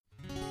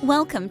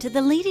Welcome to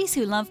the Ladies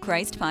Who Love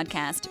Christ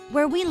podcast,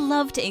 where we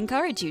love to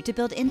encourage you to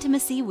build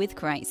intimacy with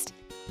Christ.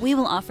 We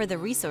will offer the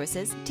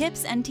resources,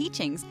 tips, and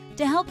teachings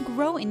to help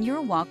grow in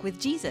your walk with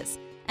Jesus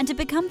and to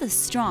become the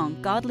strong,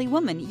 godly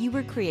woman you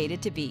were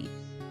created to be.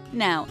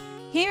 Now,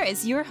 here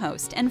is your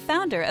host and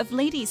founder of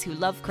Ladies Who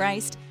Love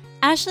Christ,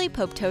 Ashley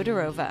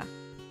Pope-Todorova.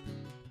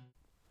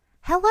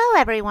 Hello,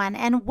 everyone,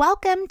 and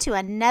welcome to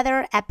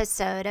another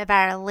episode of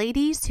our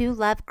Ladies Who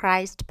Love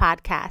Christ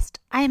podcast.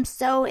 I am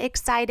so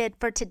excited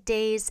for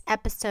today's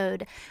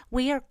episode.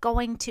 We are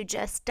going to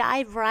just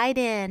dive right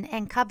in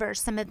and cover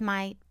some of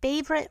my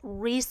favorite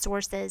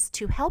resources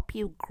to help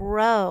you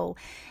grow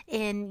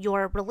in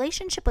your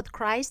relationship with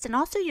Christ and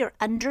also your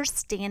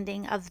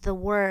understanding of the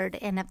Word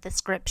and of the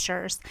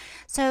Scriptures.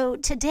 So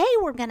today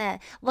we're going to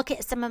look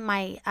at some of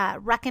my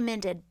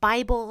recommended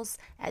Bibles,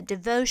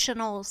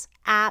 devotionals,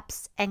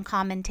 apps, and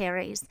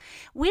commentaries.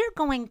 We're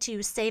going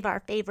to save our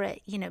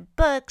favorite,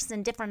 books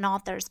and different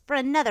authors for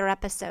another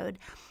episode.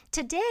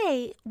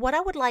 Today, what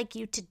I would like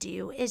you to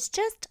do is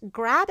just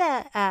grab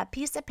a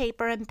piece of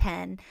paper and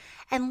pen,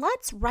 and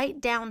let's write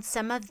down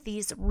some of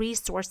these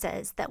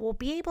resources that will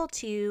be able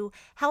to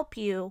help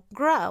you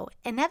grow.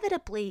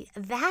 Inevitably,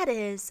 that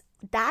is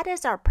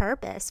our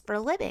purpose for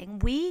living.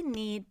 We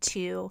need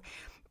to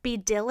be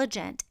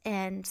diligent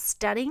in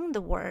studying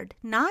the Word,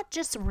 not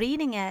just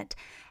reading it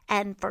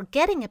and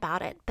forgetting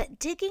about it, but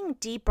digging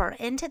deeper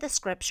into the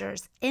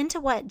Scriptures, into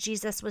what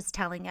Jesus was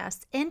telling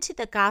us, into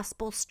the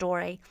gospel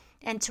story,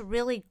 and to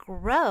really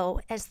grow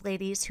as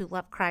ladies who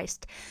love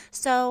Christ.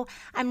 So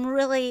I'm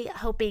really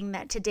hoping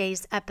that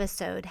today's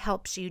episode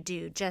helps you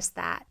do just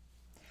that.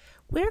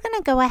 We're going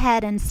to go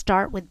ahead and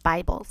start with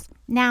Bibles.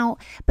 Now,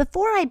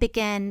 before I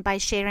begin by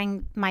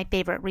sharing my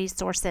favorite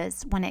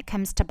resources when it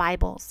comes to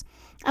Bibles,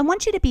 I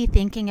want you to be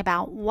thinking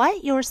about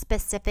what your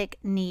specific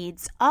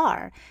needs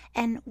are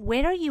and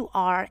where you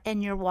are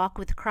in your walk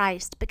with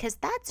Christ, because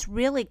that's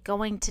really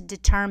going to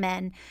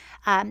determine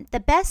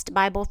the best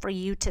Bible for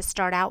you to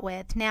start out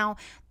with. Now,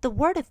 the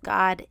Word of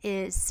God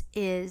is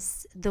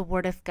the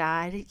Word of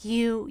God.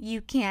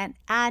 You can't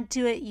add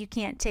to it. You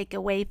can't take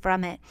away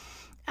from it.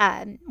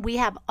 We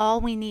have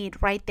all we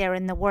need right there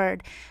in the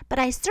Word. But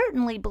I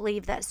certainly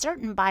believe that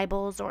certain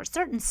Bibles or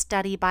certain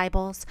study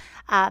Bibles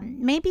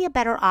may be a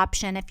better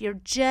option if you're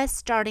just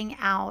starting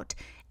out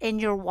in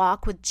your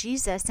walk with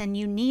Jesus and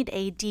you need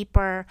a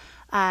deeper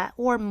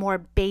or more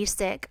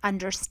basic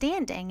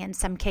understanding in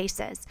some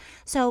cases.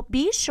 So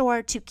be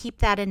sure to keep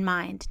that in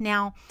mind.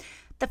 Now,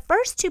 the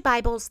first two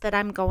Bibles that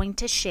I'm going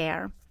to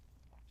share,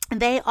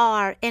 they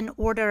are in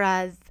order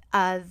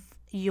of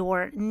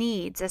your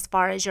needs as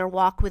far as your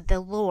walk with the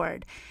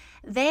Lord.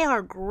 They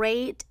are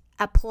great,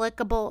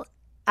 applicable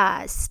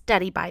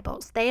study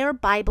Bibles. They are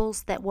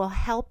Bibles that will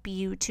help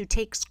you to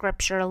take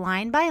Scripture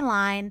line by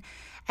line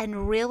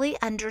and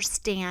really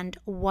understand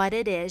what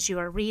it is you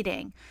are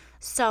reading.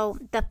 So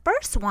the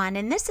first one,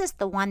 and this is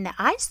the one that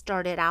I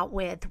started out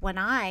with when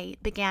I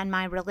began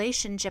my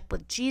relationship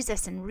with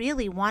Jesus and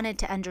really wanted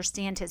to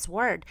understand His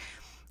Word,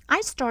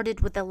 I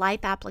started with the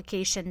Life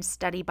Application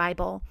Study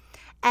Bible.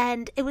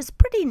 And it was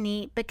pretty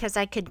neat because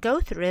I could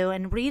go through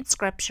and read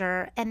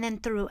Scripture, and then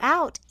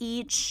throughout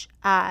each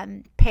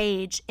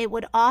page, it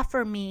would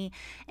offer me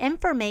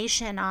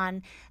information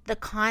on the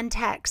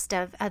context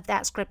of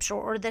that Scripture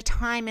or the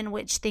time in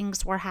which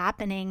things were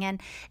happening.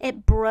 And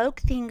it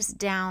broke things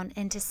down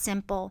into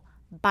simple,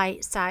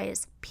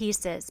 bite-sized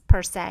pieces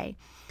per se.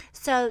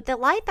 So the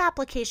Life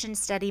Application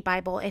Study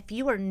Bible, if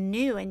you are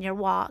new in your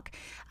walk,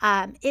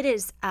 it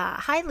is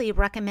highly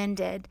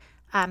recommended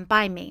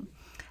by me.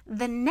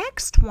 The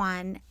next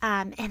one,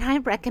 and I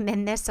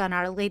recommend this on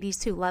our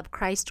Ladies Who Love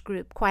Christ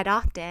group quite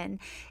often,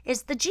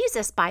 is the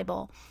Jesus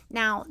Bible.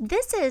 Now,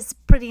 this is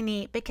pretty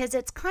neat because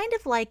it's kind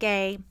of like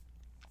a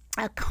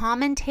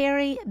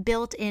commentary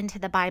built into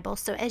the Bible.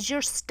 So as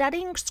you're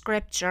studying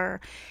Scripture,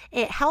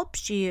 it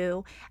helps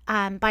you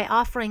by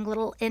offering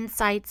little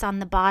insights on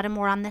the bottom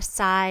or on the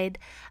side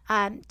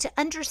to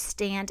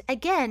understand,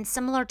 again,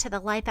 similar to the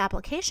Life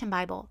Application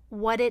Bible,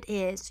 what it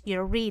is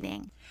you're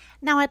reading.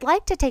 Now, I'd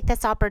like to take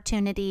this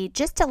opportunity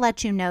just to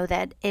let you know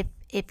that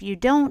if you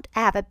don't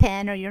have a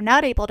pen or you're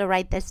not able to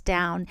write this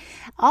down,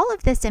 all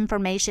of this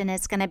information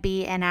is going to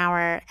be in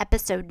our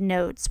episode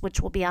notes, which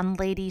will be on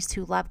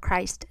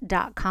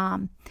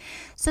ladieswholovechrist.com.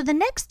 So the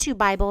next two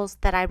Bibles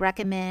that I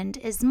recommend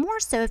is more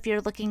so if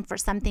you're looking for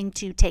something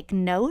to take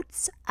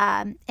notes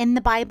in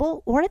the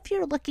Bible, or if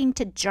you're looking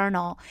to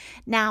journal.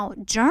 Now,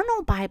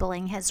 journal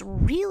Bibling has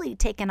really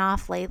taken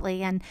off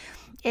lately, and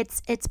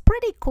it's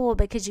pretty cool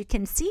because you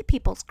can see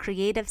people's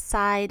creative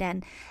side,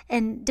 and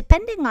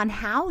depending on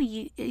how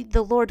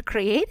the Lord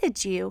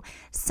created you,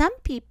 some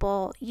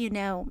people,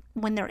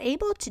 when they're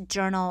able to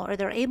journal or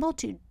they're able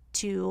to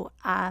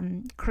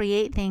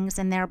create things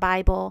in their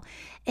Bible,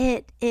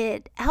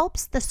 it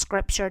helps the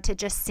Scripture to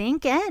just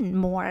sink in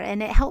more,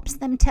 and it helps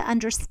them to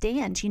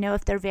understand,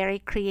 if they're very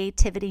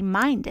creativity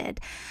minded.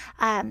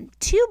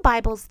 Two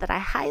Bibles that I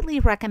highly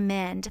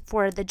recommend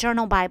for the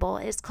Journal Bible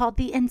is called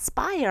the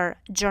Inspire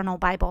Journal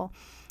Bible.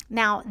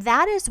 Now,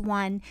 that is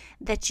one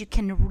that you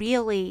can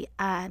really,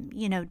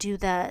 do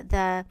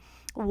the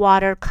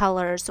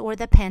watercolors or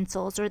the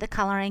pencils or the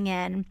coloring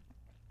in.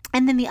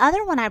 And then the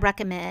other one I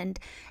recommend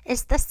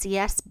is the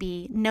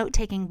CSB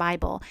Note-Taking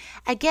Bible.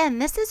 Again,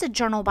 this is a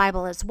journal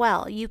Bible as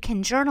well. You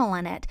can journal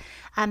in it,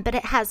 but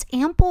it has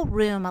ample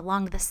room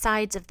along the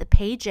sides of the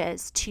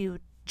pages to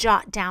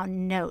jot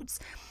down notes.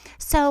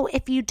 So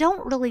if you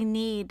don't really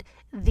need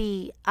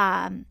the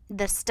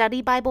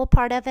study Bible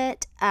part of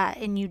it,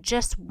 and you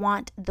just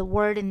want the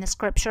word in the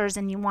scriptures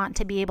and you want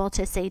to be able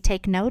to say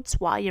take notes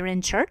while you're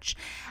in church,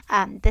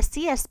 the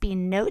CSB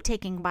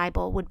Note-Taking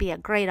Bible would be a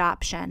great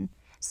option.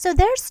 So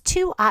there's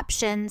 2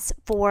 options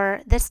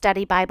for the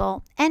study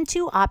Bible and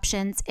 2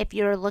 options if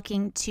you're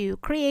looking to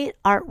create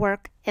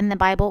artwork in the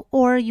Bible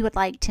or you would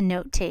like to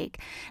note take.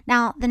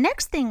 Now, the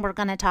next thing we're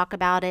going to talk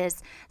about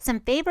is some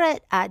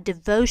favorite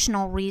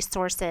devotional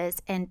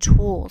resources and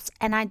tools.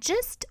 And I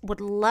just would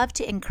love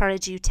to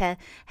encourage you to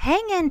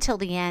hang in till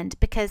the end,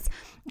 because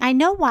I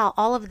know while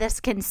all of this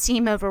can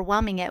seem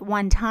overwhelming at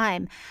one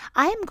time,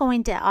 I am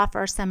going to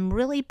offer some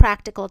really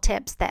practical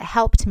tips that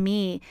helped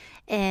me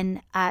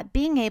in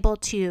being able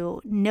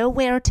to know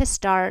where to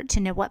start, to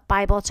know what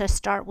Bible to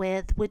start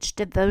with, which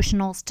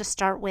devotionals to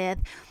start with,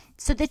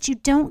 so that you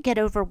don't get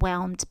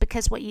overwhelmed,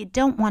 because what you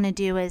don't want to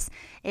do is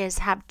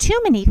have too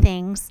many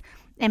things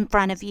in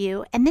front of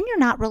you, and then you're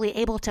not really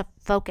able to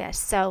focus.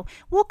 So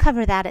we'll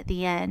cover that at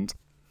the end.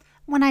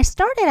 When I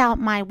started out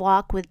my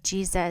walk with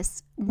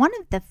Jesus, one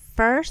of the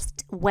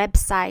first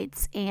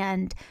websites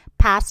and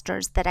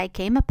pastors that I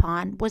came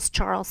upon was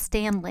Charles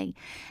Stanley.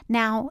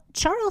 Now,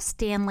 Charles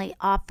Stanley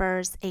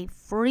offers a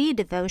free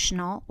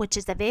devotional, which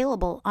is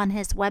available on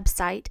his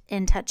website,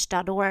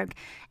 intouch.org,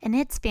 and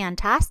it's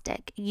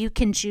fantastic. You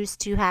can choose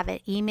to have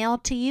it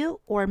emailed to you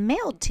or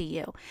mailed to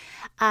you.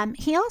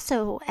 He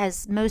also,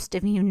 as most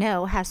of you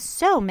know, has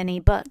so many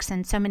books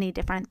and so many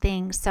different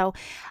things. So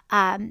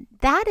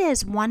that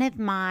is one of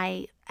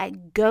my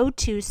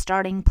go-to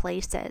starting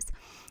places.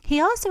 He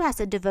also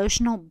has a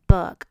devotional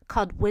book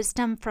called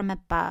Wisdom from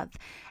Above,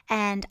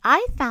 and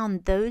I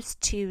found those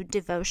 2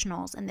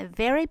 devotionals in the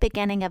very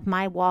beginning of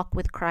my walk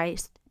with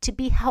Christ to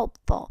be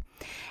helpful.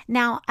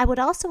 Now, I would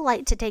also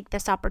like to take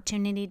this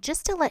opportunity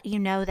just to let you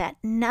know that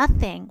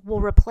nothing will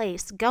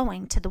replace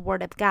going to the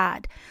Word of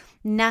God.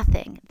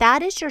 Nothing.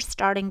 That is your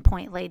starting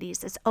point,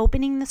 ladies, is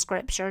opening the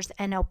scriptures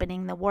and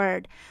opening the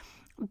Word.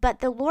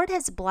 But the Lord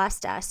has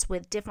blessed us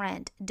with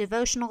different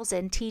devotionals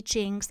and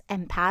teachings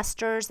and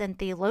pastors and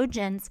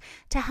theologians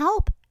to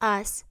help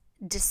us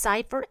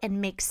decipher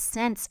and make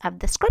sense of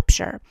the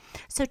scripture.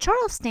 So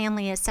Charles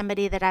Stanley is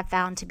somebody that I've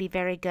found to be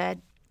very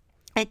good.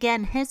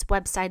 Again, his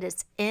website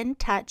is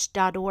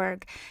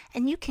intouch.org,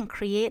 and you can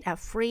create a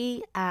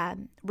free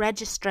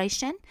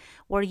registration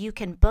where you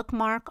can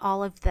bookmark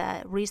all of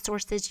the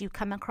resources you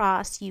come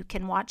across. You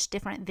can watch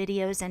different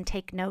videos and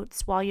take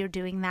notes while you're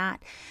doing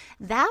that.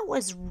 That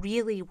was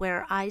really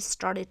where I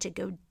started to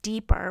go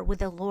deeper with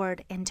the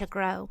Lord and to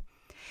grow.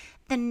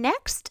 The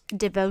next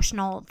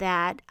devotional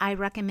that I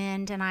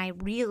recommend, and I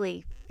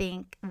really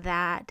think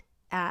that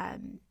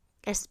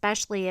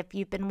especially if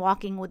you've been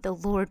walking with the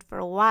Lord for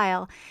a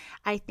while,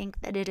 I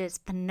think that it is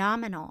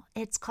phenomenal.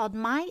 It's called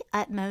My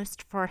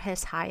Utmost for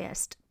His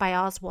Highest by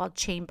Oswald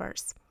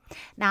Chambers.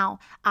 Now,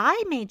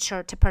 I made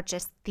sure to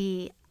purchase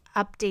the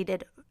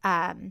updated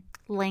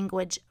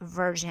language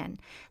version.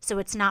 So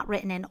it's not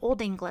written in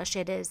Old English.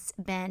 It has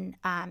been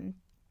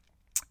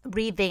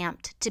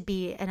revamped to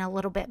be in a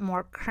little bit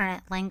more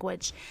current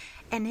language,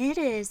 and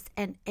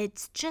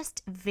it's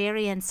just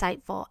very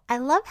insightful. I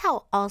love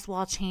how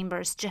Oswald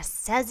Chambers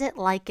just says it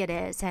like it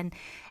is,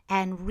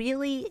 and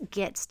really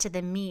gets to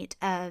the meat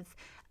of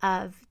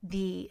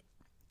the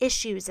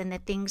issues and the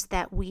things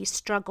that we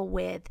struggle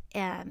with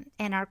in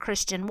our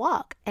Christian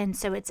walk. And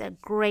so it's a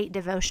great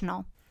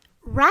devotional.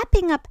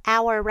 Wrapping up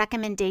our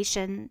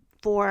recommendation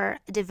for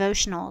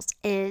devotionals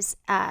is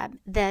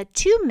the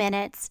 2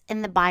 Minutes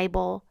in the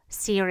Bible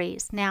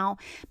series. Now,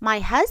 my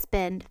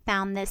husband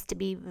found this to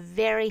be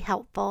very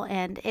helpful,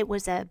 and it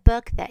was a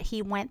book that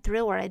he went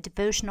through, or a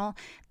devotional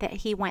that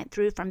he went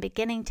through from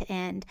beginning to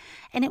end,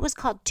 and it was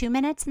called 2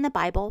 Minutes in the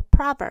Bible,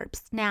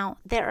 Proverbs. Now,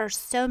 there are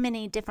so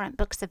many different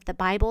books of the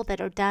Bible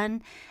that are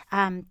done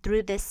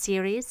through this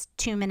series,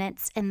 2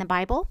 Minutes in the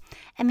Bible,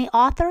 and the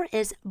author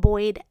is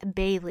Boyd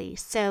Bailey.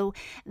 So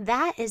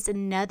that is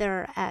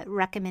another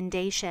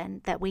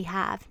recommendation that we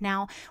have.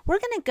 Now, we're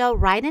going to go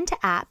right into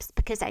apps,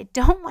 because I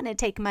don't want to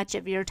take much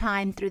of your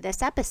time through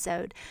this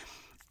episode.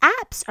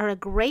 Apps are a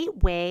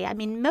great way. I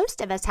mean,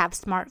 most of us have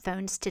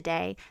smartphones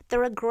today.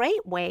 They're a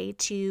great way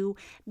to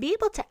be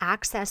able to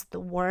access the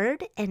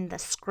Word and the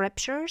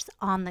Scriptures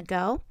on the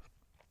go.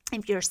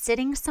 If you're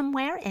sitting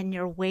somewhere and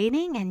you're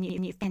waiting and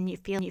you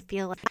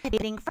feel like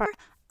waiting for,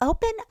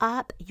 open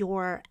up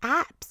your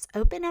apps.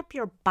 Open up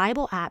your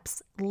Bible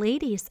apps.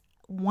 Ladies,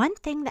 one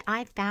thing that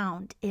I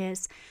found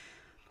is,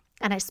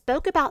 and I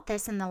spoke about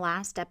this in the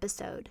last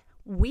episode,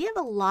 we have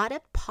a lot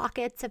of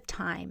pockets of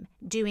time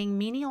doing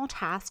menial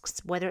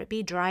tasks, whether it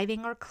be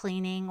driving or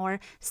cleaning or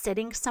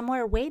sitting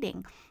somewhere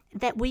waiting,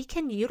 that we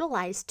can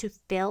utilize to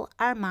fill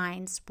our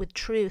minds with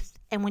truth.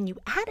 And when you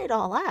add it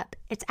all up,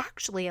 it's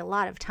actually a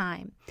lot of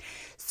time.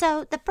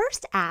 So the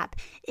first app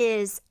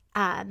is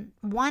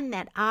one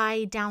that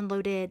I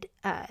downloaded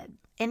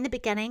in the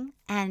beginning,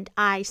 and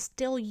I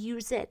still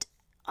use it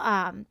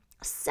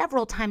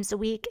several times a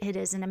week. It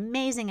is an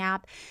amazing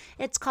app.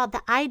 It's called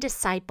the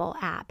iDisciple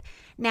app.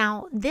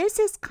 Now, this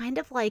is kind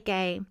of like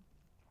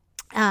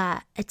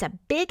it's a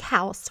big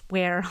house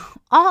where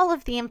all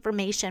of the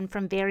information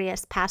from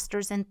various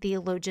pastors and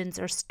theologians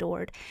are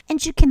stored.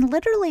 And you can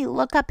literally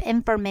look up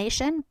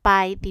information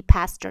by the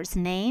pastor's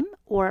name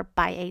or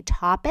by a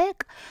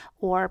topic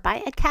or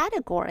by a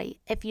category.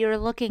 If you're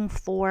looking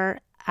for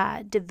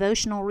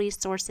devotional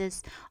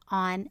resources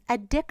on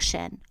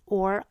addiction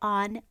or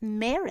on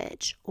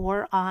marriage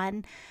or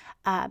on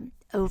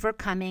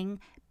overcoming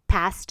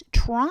past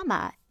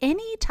trauma,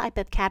 any type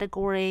of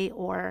category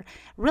or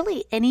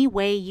really any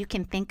way you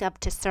can think of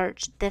to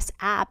search, this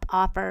app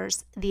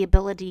offers the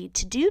ability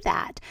to do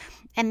that.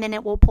 And then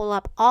it will pull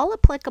up all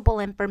applicable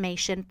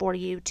information for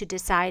you to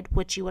decide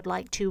what you would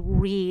like to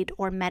read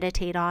or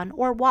meditate on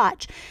or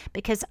watch.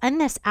 Because in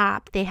this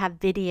app, they have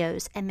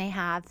videos, and they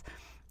have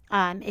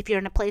if you're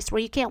in a place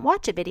where you can't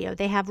watch a video,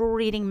 they have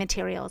reading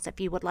materials if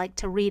you would like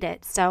to read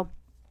it. So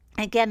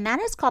again, that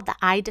is called the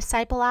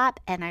iDisciple app,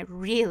 and I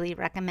really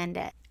recommend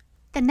it.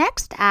 The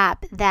next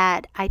app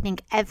that I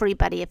think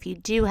everybody, if you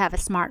do have a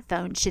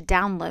smartphone, should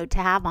download to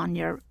have on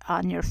your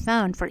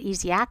phone for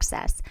easy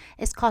access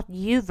is called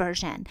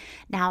YouVersion.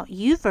 Now,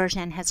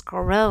 YouVersion has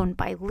grown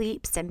by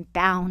leaps and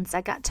bounds. I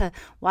got to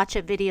watch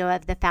a video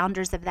of the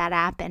founders of that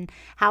app and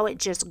how it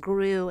just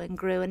grew and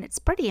grew, and it's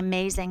pretty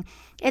amazing.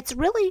 It's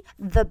really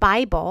the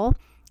Bible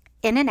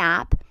in an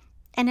app,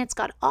 and it's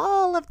got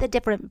all of the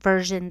different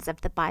versions of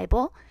the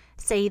Bible.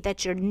 Say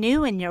that you're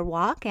new in your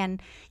walk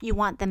and you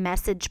want the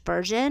Message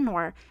version,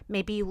 or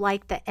maybe you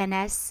like the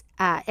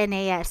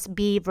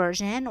NASB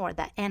version or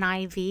the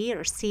NIV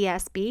or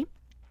CSB.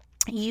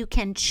 You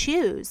can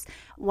choose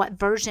what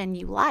version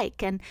you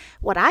like. And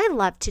what I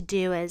love to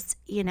do is,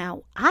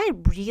 I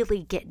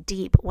really get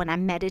deep when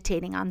I'm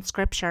meditating on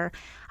scripture.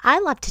 I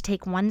love to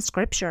take one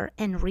scripture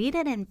and read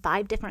it in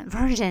 5 different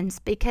versions,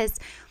 because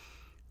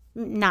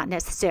not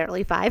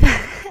necessarily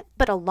 5,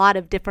 but a lot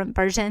of different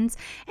versions.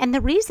 And the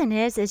reason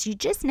is you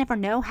just never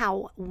know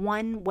how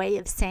one way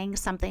of saying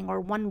something or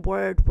one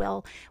word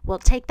will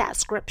take that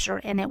scripture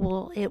and it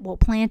will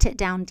plant it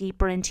down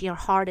deeper into your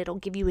heart. It'll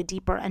give you a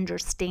deeper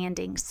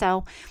understanding.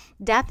 So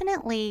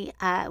definitely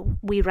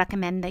we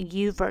recommend the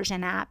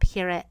YouVersion app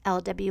here at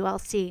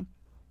LWLC.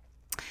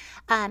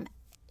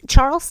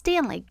 Charles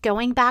Stanley,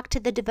 going back to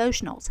the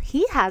devotionals,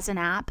 he has an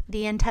app,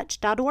 the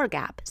intouch.org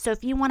app. So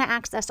if you want to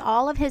access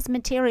all of his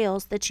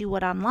materials that you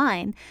would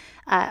online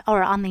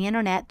or on the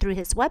internet through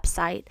his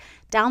website,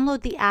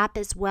 download the app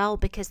as well,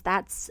 because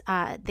that's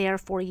there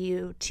for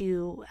you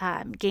to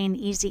gain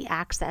easy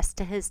access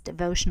to his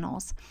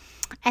devotionals.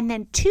 And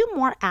then 2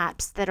 more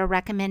apps that are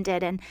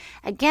recommended. And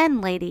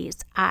again,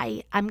 ladies,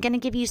 I'm going to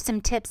give you some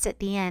tips at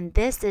the end.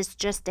 This is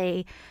just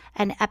an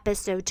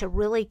episode to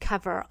really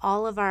cover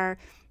all of our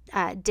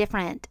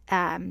different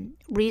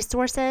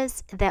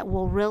resources that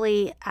will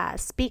really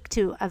speak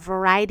to a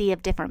variety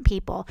of different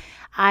people.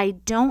 I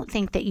don't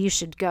think that you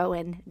should go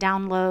and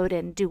download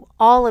and do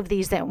all of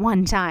these at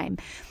one time.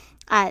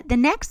 The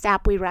next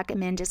app we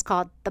recommend is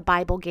called the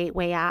Bible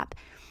Gateway app.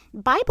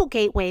 Bible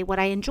Gateway, what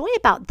I enjoy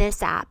about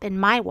this app in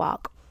my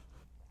walk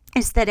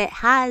is that it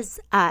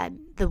has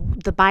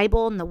the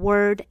Bible and the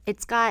Word.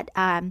 It's got,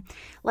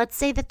 let's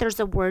say that there's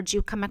a word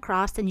you come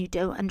across and you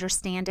don't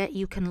understand it.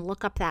 You can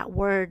look up that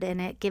word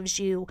and it gives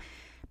you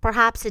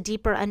perhaps a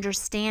deeper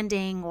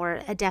understanding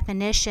or a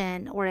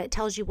definition, or it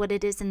tells you what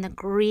it is in the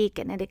Greek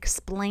and it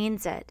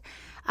explains it.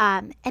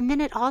 And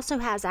then it also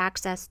has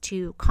access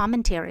to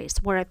commentaries,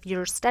 where if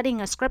you're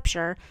studying a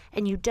scripture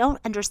and you don't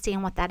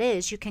understand what that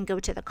is, you can go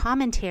to the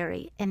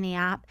commentary in the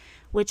app,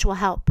 which will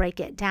help break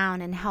it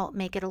down and help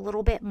make it a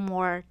little bit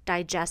more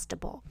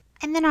digestible.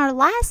 And then our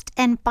last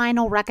and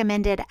final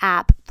recommended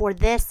app for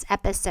this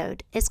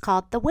episode is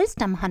called the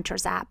Wisdom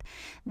Hunters app.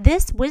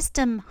 This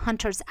Wisdom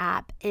Hunters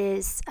app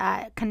is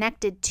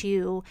connected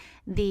to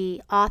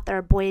the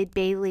author Boyd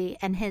Bailey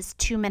and his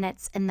 2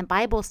 Minutes in the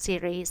Bible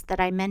series that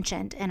I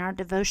mentioned in our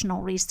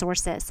devotional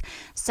resources.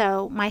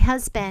 So my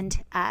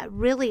husband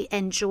really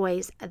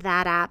enjoys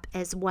that app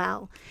as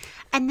well.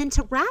 And then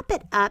to wrap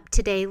it up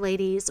today,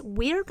 ladies,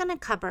 we're going to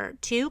cover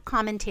 2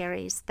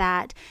 commentaries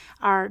that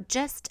are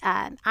just,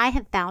 I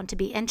have found to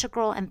be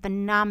integral and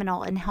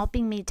phenomenal in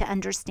helping me to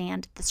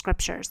understand the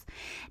scriptures.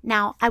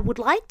 Now, I would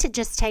like to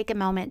just take a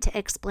moment to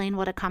explain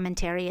what a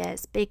commentary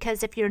is,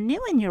 because if you're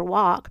new in your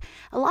walk,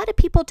 a lot of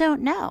people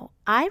don't know.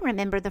 I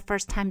remember the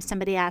first time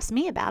somebody asked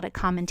me about a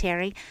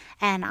commentary,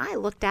 and I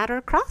looked at her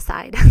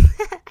cross-eyed.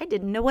 I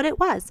didn't know what it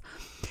was.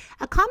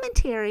 A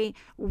commentary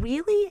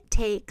really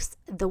takes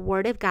the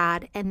Word of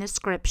God and the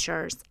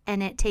scriptures,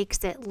 and it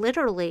takes it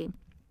literally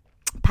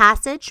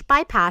passage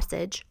by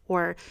passage,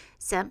 or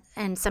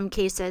in some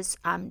cases,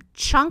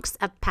 chunks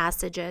of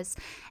passages,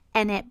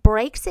 and it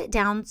breaks it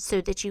down so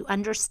that you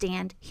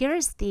understand,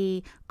 here's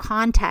the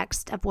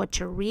context of what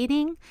you're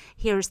reading,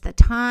 here's the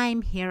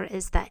time, here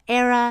is the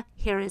era,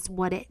 here is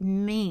what it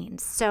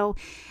means. So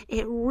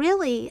it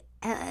really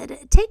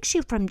it takes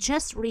you from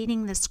just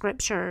reading the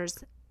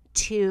scriptures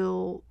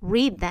to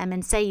read them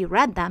and say you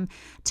read them,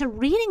 to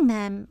reading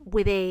them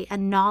with a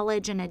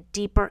knowledge and a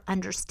deeper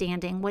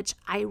understanding, which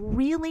I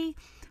really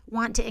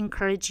want to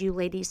encourage you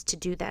ladies to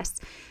do this.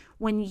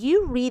 When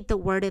you read the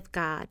Word of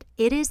God,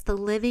 it is the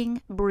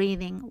living,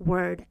 breathing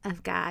Word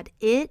of God.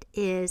 It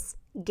is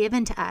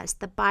given to us.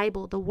 The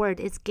Bible, the Word,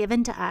 is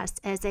given to us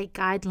as a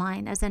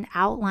guideline, as an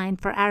outline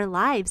for our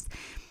lives.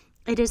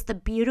 It is the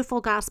beautiful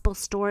gospel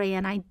story,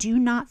 and I do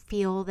not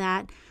feel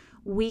that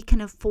we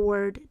can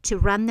afford to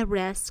run the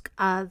risk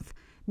of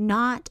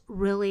not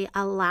really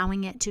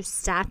allowing it to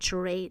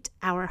saturate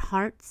our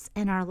hearts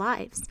and our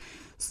lives.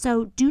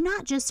 So do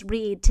not just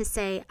read to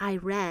say, I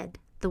read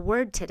the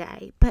Word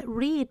today, but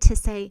read to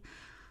say,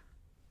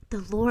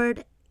 the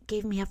Lord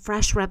gave me a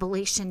fresh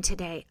revelation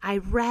today. I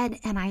read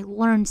and I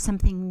learned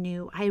something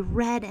new. I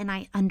read and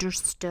I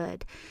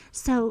understood.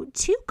 So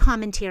 2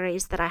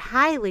 commentaries that I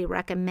highly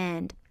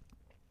recommend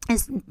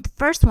is, the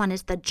first one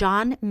is the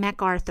John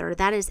MacArthur.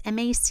 That is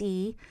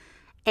MacArthur,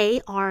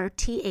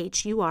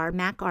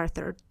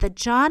 MacArthur. The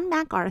John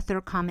MacArthur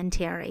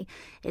commentary.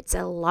 It's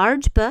a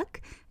large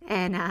book,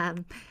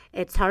 and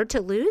it's hard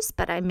to lose,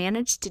 but I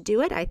managed to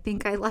do it. I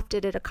think I left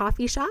it at a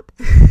coffee shop.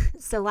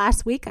 So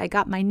last week I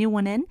got my new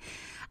one in.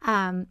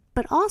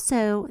 But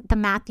also the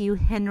Matthew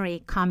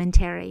Henry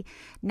commentary.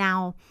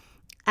 Now,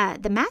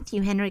 the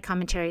Matthew Henry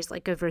commentary is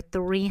like over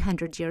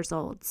 300 years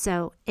old.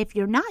 So if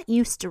you're not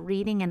used to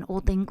reading in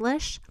Old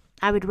English,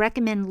 I would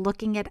recommend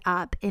looking it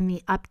up in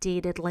the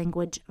updated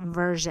language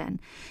version.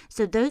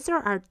 So those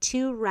are our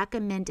 2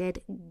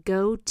 recommended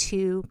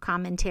go-to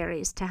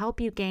commentaries to help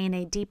you gain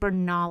a deeper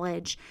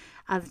knowledge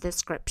of the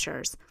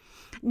scriptures.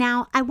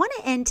 Now, I want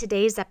to end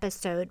today's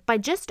episode by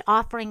just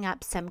offering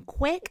up some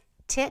quick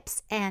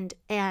tips and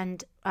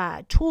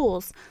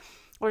tools,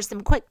 or some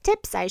quick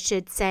tips, I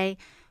should say,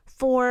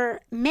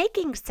 for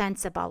making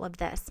sense of all of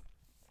this.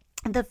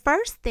 The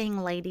first thing,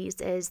 ladies,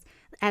 is,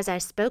 as I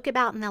spoke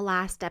about in the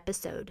last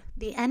episode,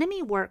 the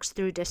enemy works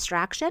through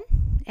distraction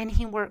and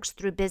he works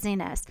through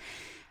busyness.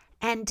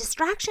 And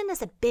distraction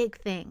is a big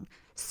thing.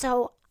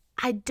 So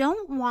I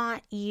don't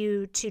want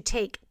you to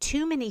take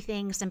too many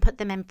things and put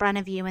them in front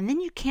of you, and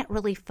then you can't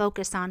really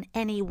focus on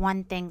any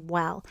one thing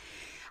well.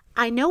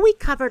 I know we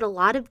covered a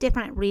lot of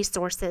different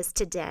resources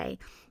today,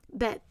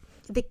 but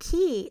the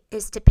key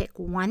is to pick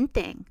one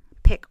thing.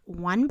 Pick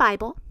one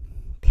Bible,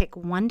 pick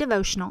one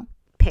devotional,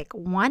 pick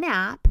one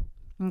app,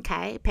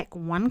 okay? Pick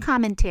one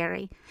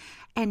commentary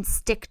and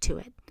stick to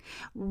it.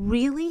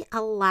 Really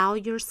allow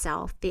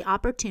yourself the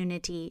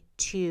opportunity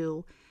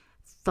to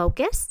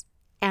focus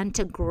and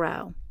to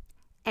grow,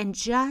 and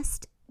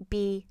just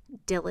be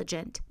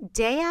diligent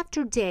day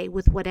after day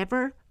with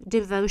whatever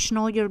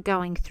devotional you're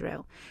going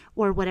through,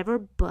 or whatever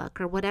book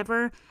or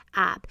whatever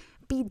app.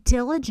 Be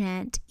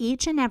diligent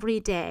each and every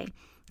day.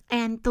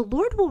 And the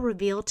Lord will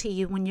reveal to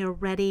you when you're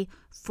ready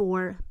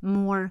for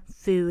more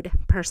food,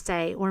 per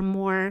se,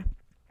 or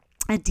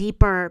a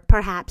deeper,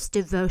 perhaps,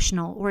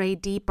 devotional, or a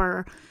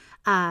deeper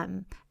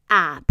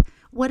app.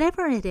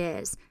 Whatever it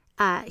is,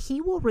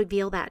 He will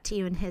reveal that to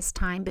you in His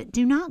time. But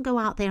do not go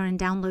out there and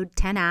download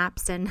 10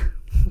 apps and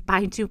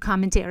buy 2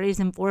 commentaries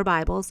and 4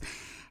 Bibles.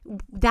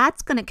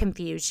 That's going to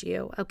confuse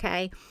you,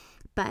 okay?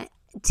 But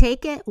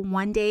take it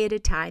one day at a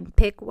time.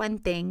 Pick one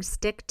thing,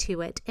 stick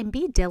to it, and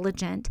be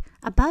diligent.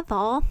 Above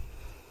all,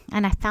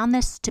 and I found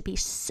this to be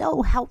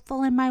so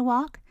helpful in my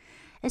walk,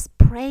 is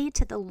pray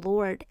to the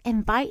Lord.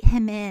 Invite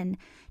Him in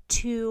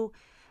to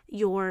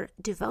your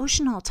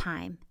devotional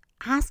time.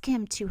 Ask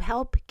Him to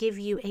help give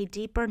you a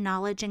deeper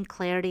knowledge and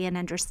clarity and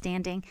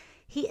understanding.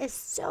 He is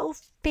so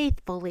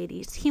faithful,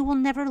 ladies. He will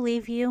never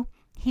leave you.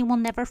 He will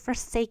never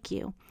forsake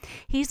you.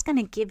 He's going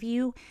to give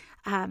you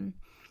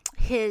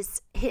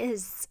his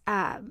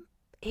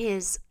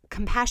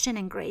compassion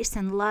and grace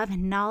and love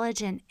and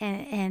knowledge and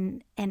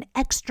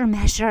extra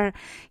measure.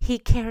 He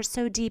cares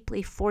so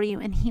deeply for you,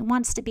 and He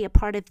wants to be a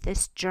part of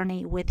this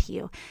journey with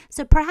you.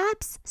 So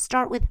perhaps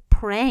start with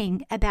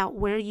praying about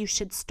where you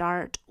should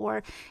start,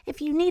 or if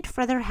you need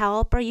further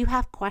help or you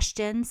have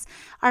questions,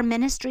 our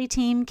ministry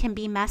team can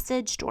be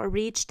messaged or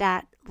reached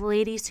at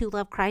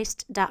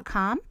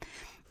ladieswholovechrist.com.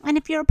 And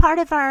if you're a part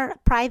of our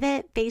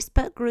private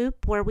Facebook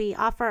group where we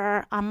offer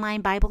our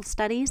online Bible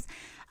studies,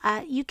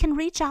 you can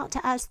reach out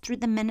to us through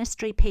the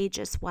ministry page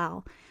as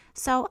well.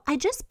 So I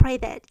just pray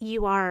that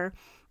you are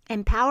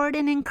empowered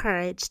and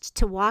encouraged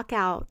to walk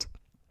out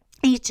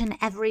each and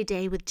every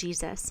day with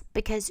Jesus,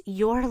 because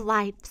your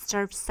life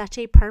serves such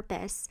a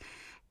purpose.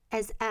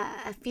 As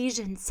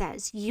Ephesians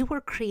says, you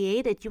were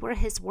created, you were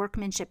His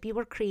workmanship, you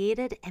were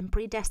created and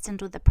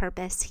predestined with a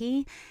purpose.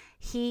 He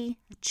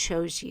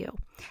chose you.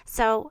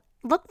 So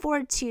look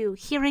forward to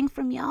hearing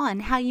from y'all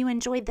and how you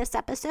enjoyed this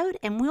episode,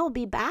 and we'll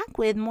be back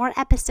with more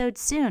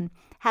episodes soon.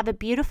 Have a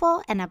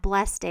beautiful and a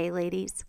blessed day, ladies.